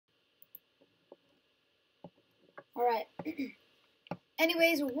Alright.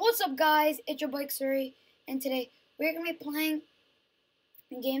 Anyways, what's up guys? It's your boy Suri, and today we're gonna be playing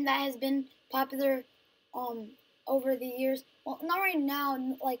a game that has been popular over the years. Well, not right now,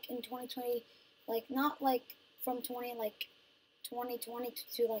 like in 2020, like not like from 2020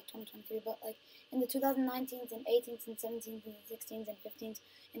 to like 2023, but like in the 2019s and 18s and 17s and 16s and 15s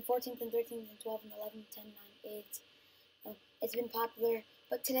and 14s and 13s and 12s and 11, 10, 9, 8. It's been popular,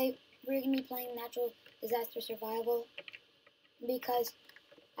 but today we're gonna be playing natural disaster survival because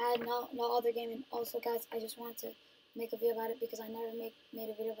I had no other game. And also, guys, I just wanted to make a video about it because I never made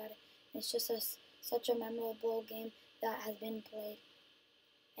a video about it. And it's just such a memorable game that has been played,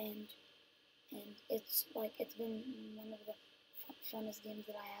 and it's been one of the funnest games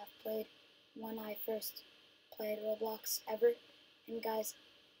that I have played when I first played Roblox ever. And guys,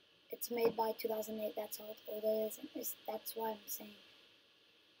 it's made by 2008. That's how old it is, and that's why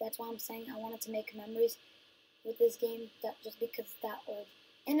I'm saying I wanted to make memories with this game that just because it's that old.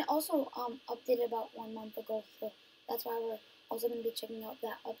 And it also updated about 1 month ago, so that's why we're also going to be checking out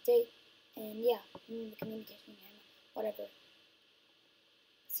that update. And yeah, the communication and whatever.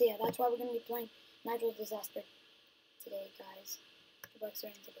 So yeah, that's why we're going to be playing Natural Disaster today, guys. Today.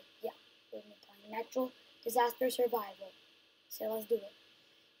 Yeah, we're going to be playing Natural Disaster Survival. So let's do it.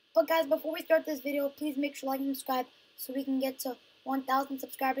 But guys, before we start this video, please make sure to like and subscribe so we can get to 1,000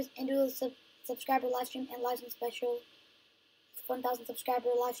 subscribers and do a subscriber live stream and license special. 1,000 subscriber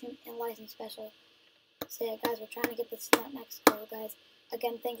live stream and license special. So yeah, guys, we're trying to get this next goal, guys.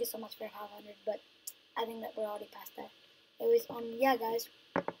 Again, thank you so much for 500, but I think that we're already past that. Anyways, yeah, guys.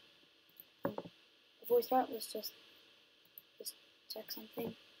 Before we start, let's just check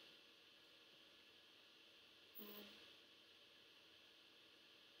something.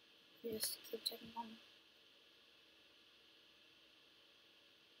 Just keep checking on.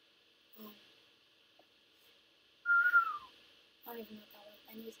 I don't even know what that was.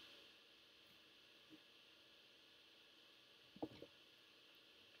 Anyways.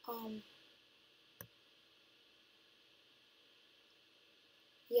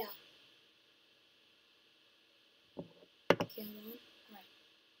 Yeah. Okay, hold on. Alright.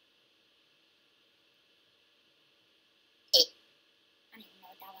 I don't even know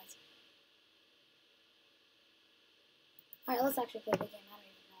what that was. Alright, let's actually play the game. I don't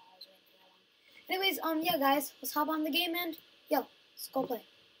even know how I was waiting for that long. Anyways, yeah, guys, let's hop on the game and yo, let's go play.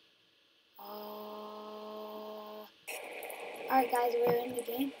 Alright, guys, we're in the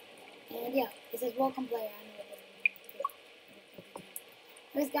game, and yeah, it says welcome player. I know what it is.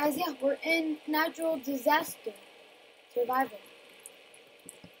 Anyways, guys, yeah, we're in Natural Disaster Survival.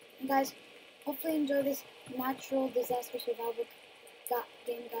 And guys, hopefully enjoy this Natural Disaster Survival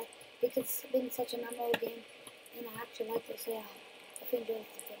game, guys, because it's been such a memorable game, and I actually like it. So yeah, hope you enjoy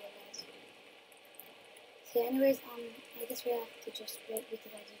this video, guys. So anyways, I guess we have to just wait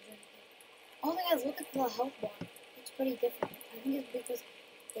because I just drank it. Oh, guys, look at the health bar. It's pretty different. I think it's because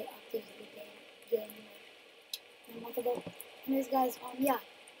they updated the game like a month ago. Anyways, guys, yeah,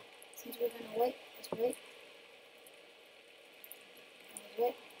 since we're gonna wait, let's wait. Let's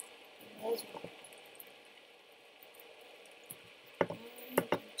wait. Let's wait. I'm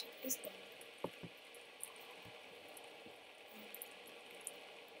gonna check this thing.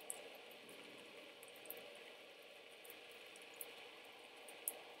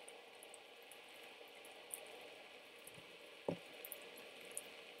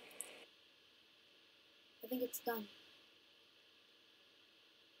 I think it's done.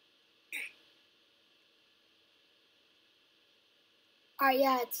 Alright,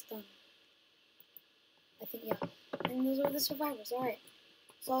 yeah, it's done. I think, yeah. And those are the survivors. Alright.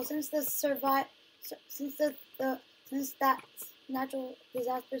 So since that natural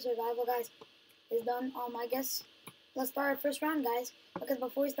disaster survival, guys, is done, I guess let's start our first round, guys. Because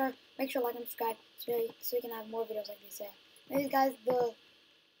before we start, make sure to like and subscribe so we can have more videos like this. Yeah. Anyways, guys, the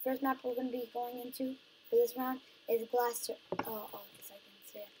first map we're gonna be going into for this round is glass. This I can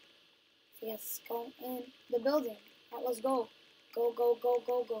say. So yes, go in the building. Alright, let's go. Go, go, go,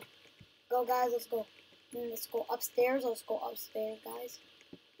 go, go. Go, guys, let's go. And let's go upstairs. Let's go upstairs, guys.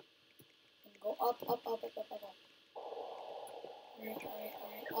 And go up, up, up, up, up, up, up. Alright.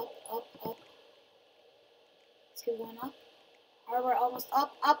 Up. Let's keep going up. Alright, we're almost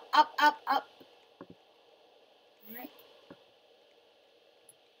up. Alright.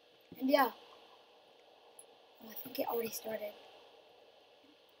 And yeah. I think it already started.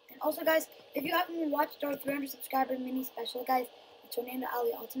 And also, guys, if you haven't watched our 300 subscriber mini special, guys, the Tornado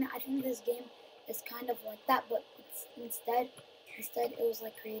Alley Ultimate, I think this game is kind of like that, but it's instead it was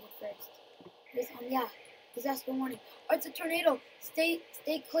like created first. Yeah, disaster warning. Oh, it's a tornado. Stay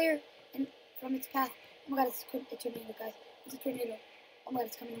clear from its path. my god, it's a tornado, guys. It's a tornado. Oh my god,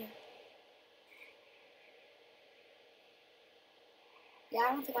 it's coming here. Yeah,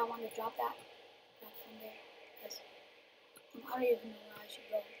 I don't think I want to drop that from there. Because I don't even know where I should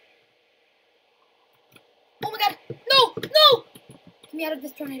go. Oh my god! No! No! Get me out of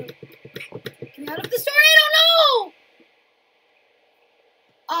this tornado. Get me out of this tornado! No!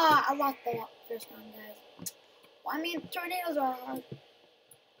 Ah, I lost the first round, guys. Well, I mean, tornadoes are hard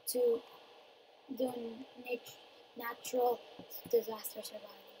to do in natural disaster survival.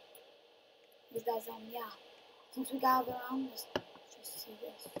 These guys, yeah. Since we got the round, let's just see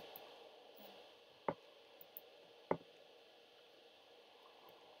this.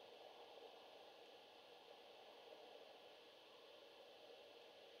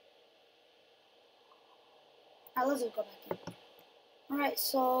 Alright, let's just go back in. Alright,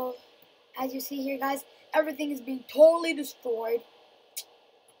 so as you see here, guys, everything is being totally destroyed.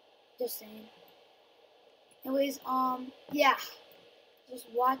 Just saying. Anyways, yeah. Just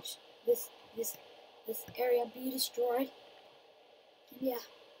watch this area be destroyed. And yeah.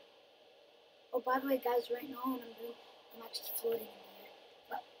 Oh, by the way, guys, right now what I'm actually floating in the air.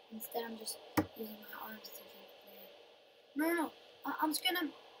 But instead I'm just using my arms to keep it clear. No. I'm just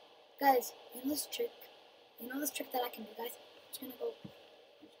gonna, guys, you know this trick? You know this trick that I can do, guys? I'm just gonna go,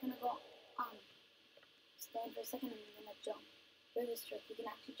 stand for a second and I'm gonna jump. There's this trick. You can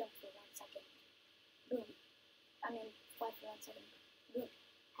actually jump for 1 second. Boom. I mean, fly for 1 second. Boom.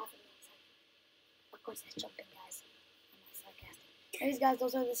 Half of 1 second. Of course, that's jumping, guys. I'm not sarcastic. Anyways, guys,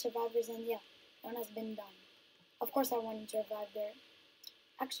 those are the survivors, and yeah, one has been done. Of course, I wanted to survive there.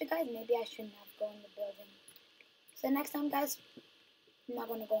 Actually, guys, maybe I shouldn't have gone in the building. So next time, guys, I'm not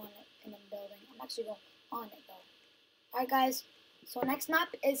gonna go in the building. I'm actually going on it though. Alright, guys. So next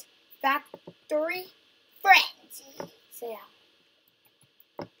map is Factory Frenzy. So yeah.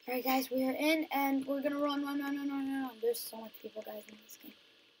 Alright, guys, we are in, and we're gonna run. There's so much people, guys, in this game.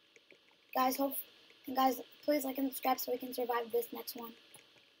 Guys, please like and subscribe so we can survive this next one.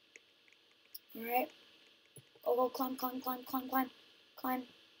 Alright. Go, climb. Oh.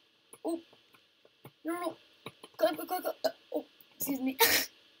 No. Climb. Oh, excuse me.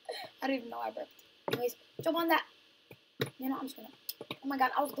 I don't even know I burped. Anyways, jump on that. You know, I'm just gonna. Oh my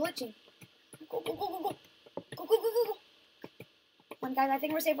god, I was glitching. Go. Go. Come on, guys, I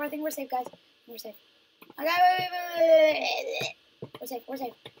think we're safe, guys. We're safe. Okay,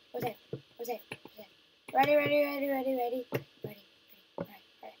 wait. We're safe. Ready. Alright.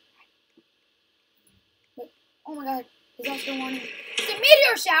 Wait. Oh my god, disaster warning. It's a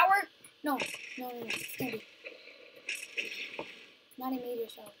meteor shower! No. It's gonna be. Not a meteor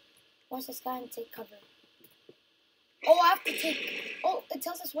shower. Watch the sky and take cover. Oh, I have to take. Oh, it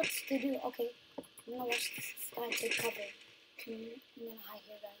tells us what to do. Okay. I'm gonna watch the sky and take cover. I'm gonna hide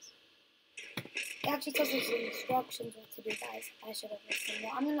here, guys. It actually tells us the instructions what to do, guys. I should have listened.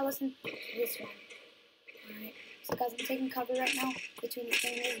 Well, I'm gonna listen to this one. Alright. So, guys, I'm taking cover right now between the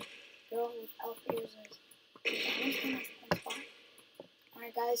same girl with elf ears. I'm just gonna spot.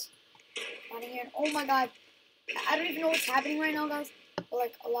 Alright, guys. Out of here. Oh my god. I don't even know what's happening right now, guys. But,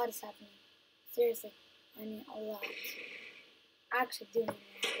 like, a lot is happening. Seriously. I mean, a lot. I actually do know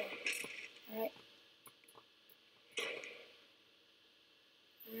what.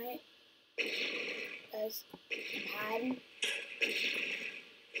 Alright. Guys, I'm hiding.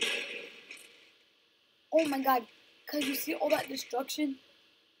 Oh my god. Cause you see all that destruction?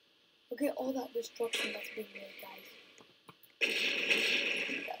 Look at all that destruction that's being made, guys. Oh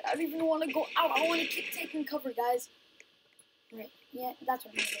god, I don't even want to go out. I want to keep taking cover, guys. Alright, yeah, that's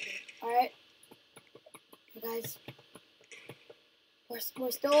what I'm gonna do. Alright. Guys,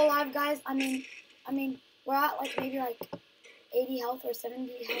 we're still alive, guys. I mean, we're at like maybe like 80 health or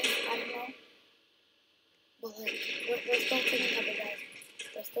 70 health. I don't know. But like, we're still taking cover, guys.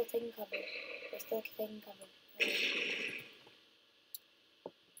 We're still taking cover.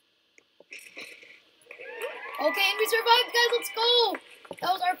 Okay, and we survived, guys. Let's go.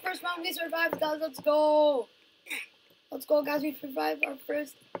 That was our first round. We survived, guys. Let's go. Guys. We survived our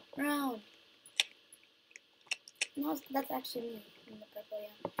first round. No, that's actually me in the purple,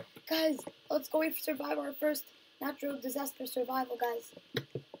 yeah. Guys, let's go. We survive our first natural disaster survival, guys.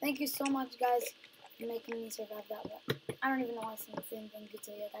 Thank you so much, guys, for making me survive that one. I don't even know why I'm saying thank you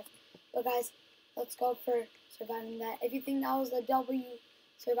to you guys. But, guys, let's go for surviving that. If you think that was a W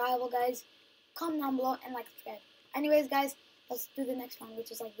survival, guys, comment down below and like subscribe. Anyways, guys, let's do the next one,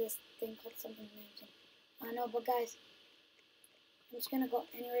 which is like this thing called something mansion. I know, but, guys, I'm just going to go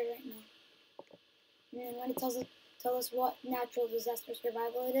anywhere right now. And then when it tells us what natural disaster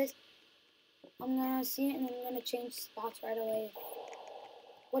survival it is, I'm gonna see it and then I'm gonna change spots right away.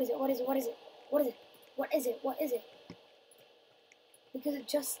 What is it? What is it? What is it? Because it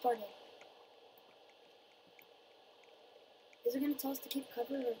just started. Is it gonna tell us to keep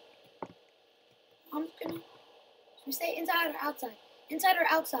cover or? I'm just gonna. Should we stay inside or outside? Inside or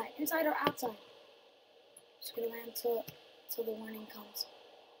outside? Inside or outside? Just gonna land till the warning comes.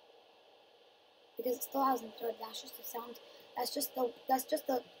 Because it still hasn't started. That's just the sound. That's just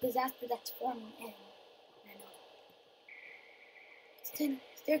the disaster that's forming in. I know.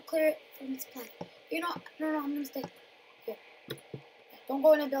 Stay clear from this path. You know, no, I'm gonna stay here. Don't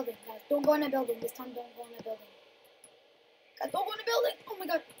go in a building, guys. Don't go in a building. This time, don't go in a building. Guys, don't go in a building. Oh my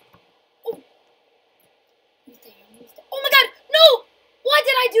god. Oh. Let me stay here. Let me stay. Oh my god. No! Why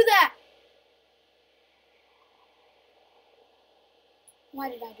did I do that? Why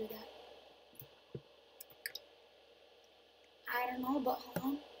did I do that? I don't know, but hold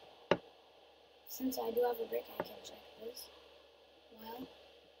on. Since I do have a break, I can check this. Well.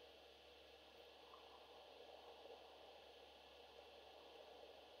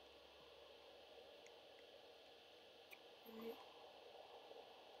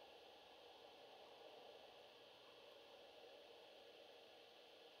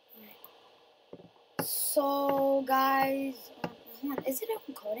 So, guys, hold on. Is it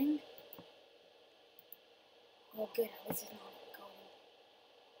encoding? Oh, good. This is not encoding.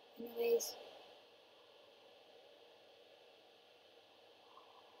 Anyways.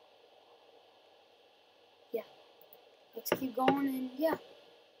 Yeah. Let's keep going and, yeah.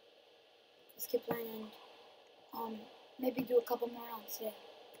 Let's keep playing and, maybe do a couple more rounds, yeah.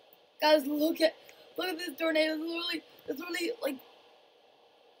 Guys, look at this tornado. It's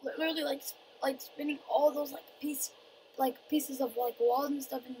literally like spinning all those pieces of like walls and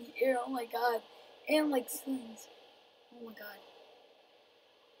stuff in the air. Oh my god, and like slings. Oh my god,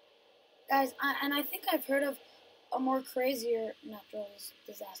 guys. I think I've heard of a more crazier natural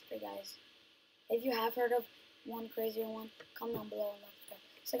disaster, guys. If you have heard of one crazier one, comment down below and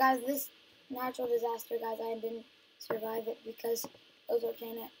subscribe. So guys, this natural disaster, guys, I didn't survive it because it was a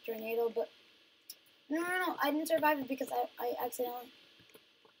tornado, but no, I didn't survive it because I accidentally,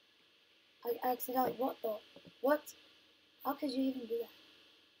 what? How could you even do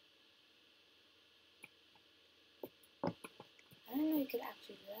that? I didn't know you could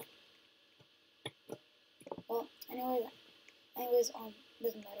actually do that. Well, anyways,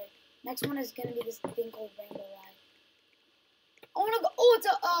 doesn't matter. Next one is gonna be this thing called Rainbow Ride. I wanna go,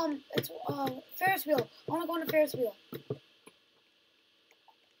 it's Ferris wheel. I wanna go on a Ferris wheel. I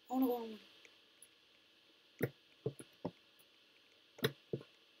wanna go on one. I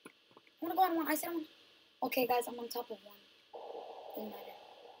wanna go on one. I said one. Okay, guys, I'm on top of one. Doesn't matter.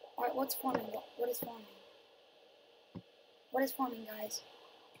 Alright, what's forming? What is forming? What is forming, guys?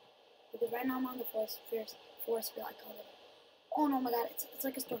 Because right now I'm on the forest wheel, I call it. Oh no, my god, it's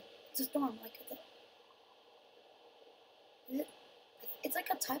like a storm. It's a storm, like it's like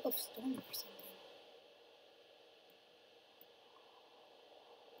a type of storm or something.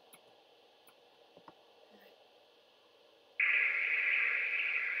 Alright.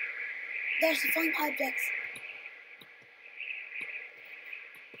 There's the flying objects.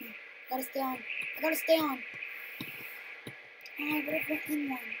 No, gotta stay on. I gotta stay on. Oh, I better put in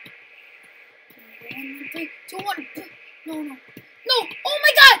one. 1, 3, 2, 1. No. Oh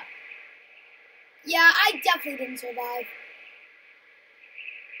my god! Yeah, I definitely didn't survive.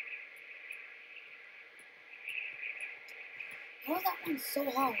 How is that one so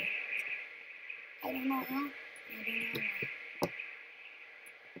hard? I don't know how. I don't know why.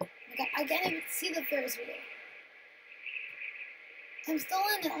 Oh my god, I can't even see the Ferris wheel. I'm still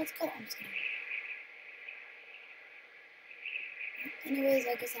in it. Let's go. I'm just kidding. Anyways,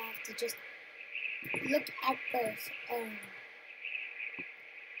 I guess I have to just look at first.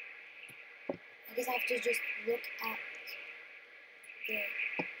 I guess I have to just look at the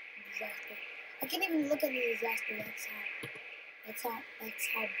disaster. I can't even look at the disaster. That's how. It's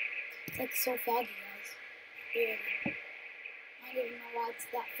like so foggy, guys. Really. I don't even know why it's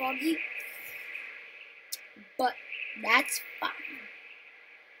that foggy, but that's fine.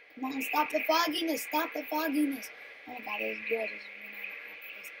 Come on, stop the fogginess. Stop the fogginess. Oh my god, this girl just went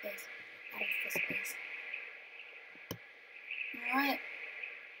out of this place. Alright.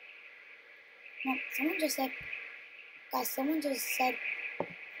 No, someone just said,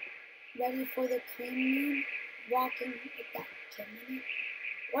 ready for the cream moon, walking with that Kimini.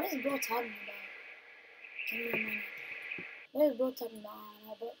 What is bro talking about? Can you remind me? What is bro talking about? I don't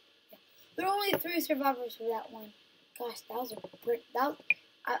know, but yeah. There are only 3 survivors for that one. Gosh, that was a pretty, I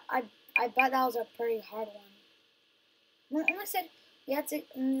bet that was a pretty hard one. I said we had to,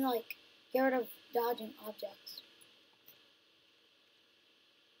 like, get rid of dodging objects.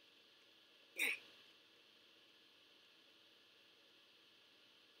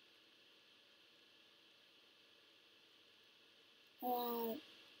 Oh,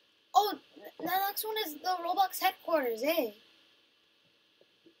 the next one is the Roblox headquarters, eh?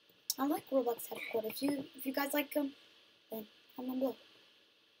 I like Roblox headquarters. If you guys like them, then comment below.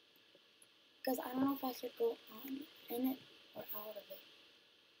 Because I don't know if I should go on in it or out of it.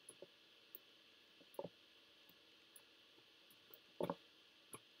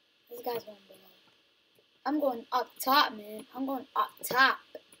 This guy's going below. I'm going up top, man. I'm going up top.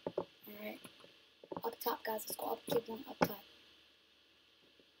 Alright. Up top, guys. Let's go up. Keep going up top.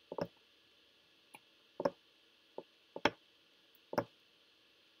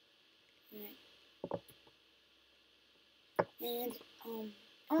 Alright. And,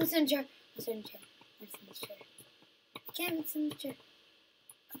 I want to sit in the chair. I want to sit in the chair. I want to sit in the chair. I can't even sit in the chair.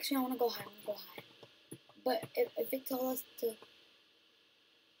 Actually, I want to go high. But if it tells us to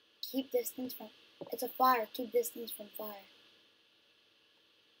keep distance from... It's a fire. Keep distance from fire.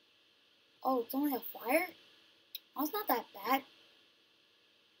 Oh, it's only a fire? Oh, it's not that bad.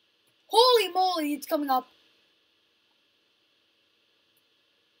 Holy moly, it's coming up.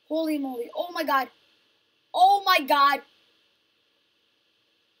 Holy moly. Oh my god. Oh my god.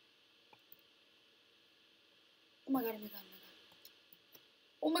 Oh my god, oh my god,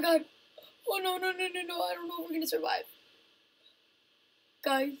 oh my god. Oh my god. Oh no. I don't know if we're gonna survive.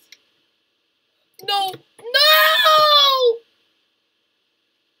 Guys. No. No!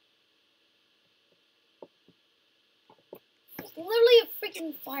 It's literally a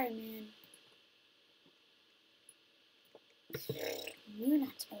freaking fire, man. You're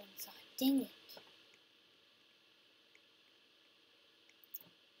not going inside. Dang it.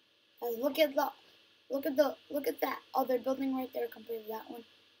 Guys, look at that other building right there compared to that one.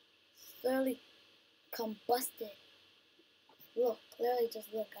 It's literally combusted. Look, clearly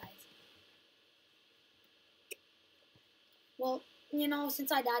just look, guys. Well, you know,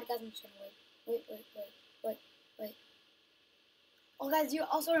 since I died, guys, I'm just gonna wait. Oh, guys, do you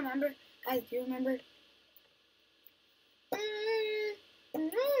also remember? Guys, do you remember?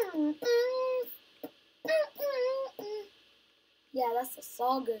 Yeah, that's the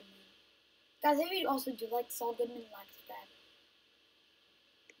Saul Goodman. Guys, if you also do like Saul Goodman, like subscribe.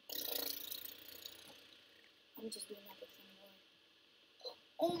 I'm just doing that because I'm bored.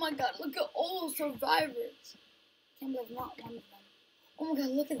 Oh my god, look at all those survivors. Can't believe not one of them. Oh my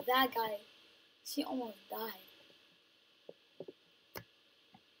god, look at that guy. She almost died.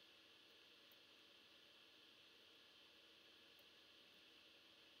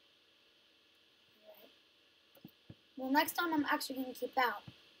 Well, next time I'm actually going to keep out.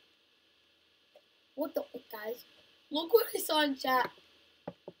 What the heck, guys? Look what I saw in chat.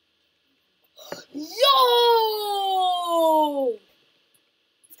 Yo!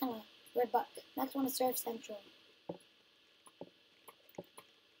 It's kind of weird, but next one is Surf Central.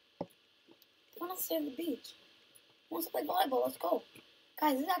 I want to surf the beach. I want to play volleyball. Let's go.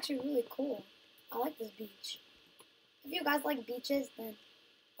 Guys, this is actually really cool. I like this beach. If you guys like beaches, then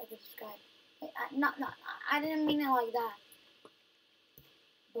like to subscribe. Wait, I didn't mean it like that.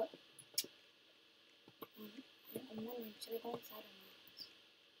 But I'm wondering, should I go inside or not?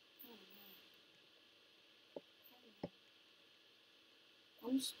 I don't know.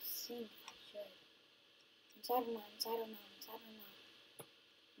 I'm just seeing if I should. Inside or not? Inside or not? Inside or not?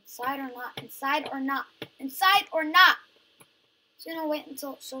 Inside or not? Inside or not? Inside or not? So you know, wait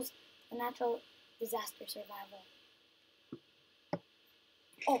until it shows the natural disaster survival.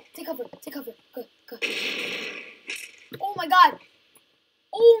 Oh, take cover. Good. Oh my god.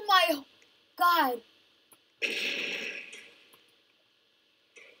 Oh my god.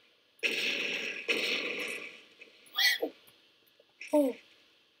 Oh.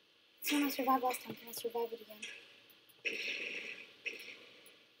 It's when I survived last time. Can I survive it again?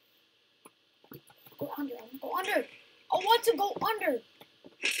 Go under. I want to go under. I want to go under.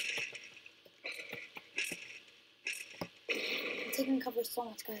 I'm taking cover so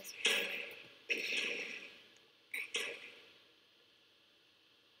much, guys.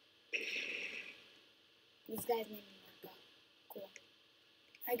 This guy's name is Marco. Cool.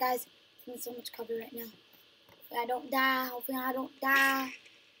 Alright, guys. I need so much cover right now. Hopefully I don't die.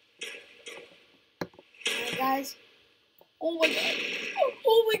 Alright, guys. Oh my god.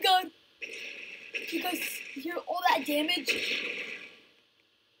 Oh my god. Do you guys hear all that damage?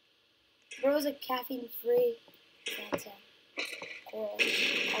 Bro's a caffeine free. That's coral.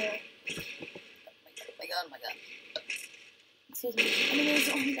 Oh my god. Excuse me. Anyways,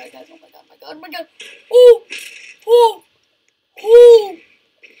 oh my god, guys. Oh my god. Oh!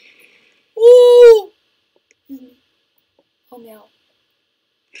 Help me out.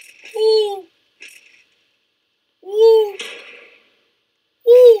 Oh!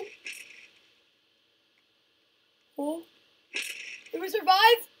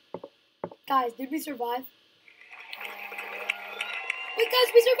 Guys, did we survive? Wait,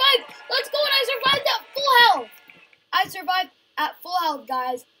 guys, we survived! Let's go, and I survived at full health! I survived at full health,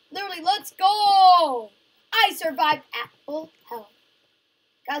 guys. Literally, let's go! I survived at full health.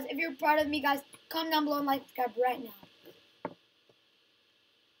 Guys, if you're proud of me, guys, comment down below and like, subscribe right now.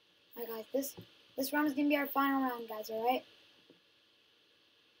 Alright, guys, this round is going to be our final round, guys, alright?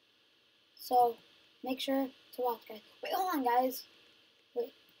 So, make sure to watch, guys. Wait, hold on, guys.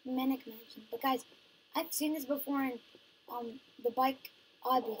 Wait, Manic Mansion. But, guys, I've seen this before in the bike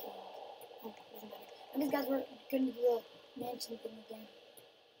obby thing. Oh, doesn't matter. I guess, guys, we're going to do the mansion thing again.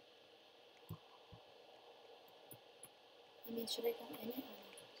 I mean, should I go in it or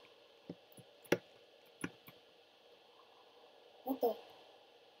not? What the?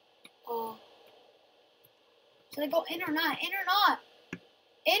 Should I go in or not? In or not?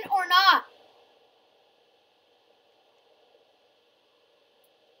 In or not?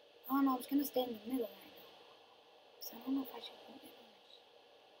 I don't know. I'm just gonna stay in the middle right now. So I don't know if I should go in or not.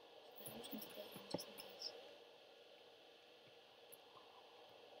 I'm just gonna stay in just in case.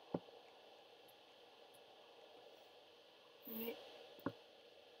 Alright.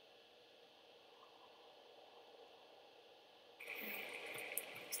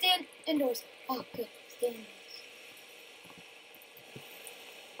 Stand indoors. Oh, good. Stay indoors.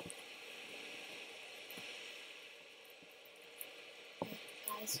 Okay,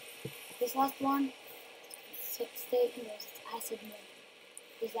 guys. This last one, stay indoors. It's acid mode.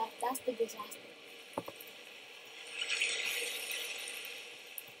 Because that's the disaster.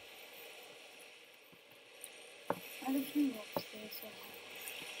 I don't think upstairs so hard.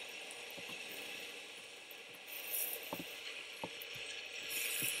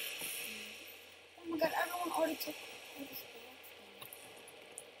 Oh my god, everyone already took all the spots.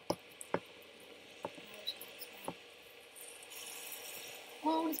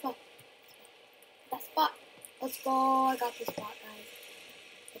 Oh, the spot. That spot. Let's go. I got this spot, guys.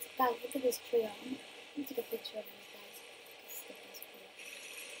 Guys, look at this tree. I'm gonna take a picture of these guys. It's the best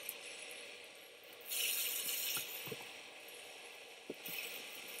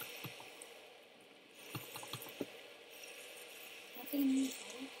Nothing in these,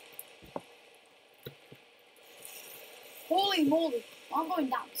 holy moly. I'm going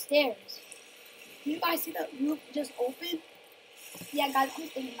downstairs. You guys see the roof just open? Yeah, guys, I'm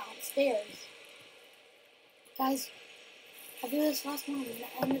staying downstairs. Guys, I do this last one at the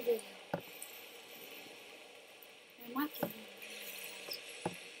end of the video. I might kill you.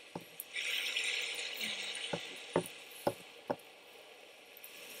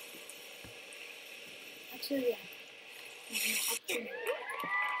 Actually, yeah.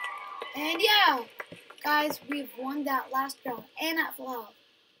 And yeah, guys, we've won that last round and at full health.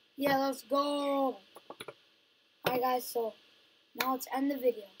 Yeah, let's go. Alright, guys, so now let's end the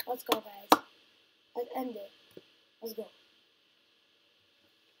video. Let's go, guys. Let's end it. Let's go.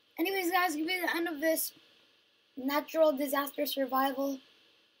 Anyways, guys, give me the end of this natural disaster survival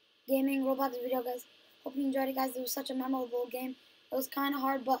gaming Roblox video, guys. Hope you enjoyed it, guys. It was such a memorable game. It was kind of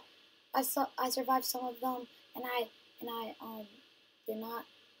hard, but I survived some of them, and I did not.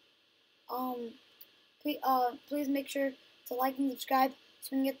 Please make sure to like and subscribe so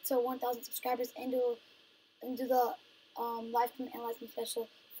we can get to 1,000 subscribers and do the live stream and live stream special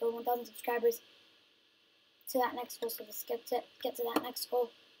for 1,000 subscribers to that next goal. So let's get to that next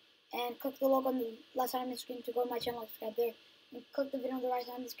goal. And click the logo on the left side of the screen to go to my channel, subscribe there. And click the video on the right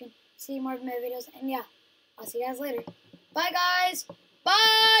side of the screen to see more of my videos. And yeah, I'll see you guys later. Bye, guys.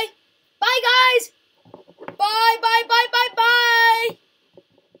 Bye. Bye, guys. Bye, bye, bye, bye, bye.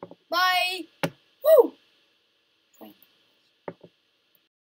 Bye.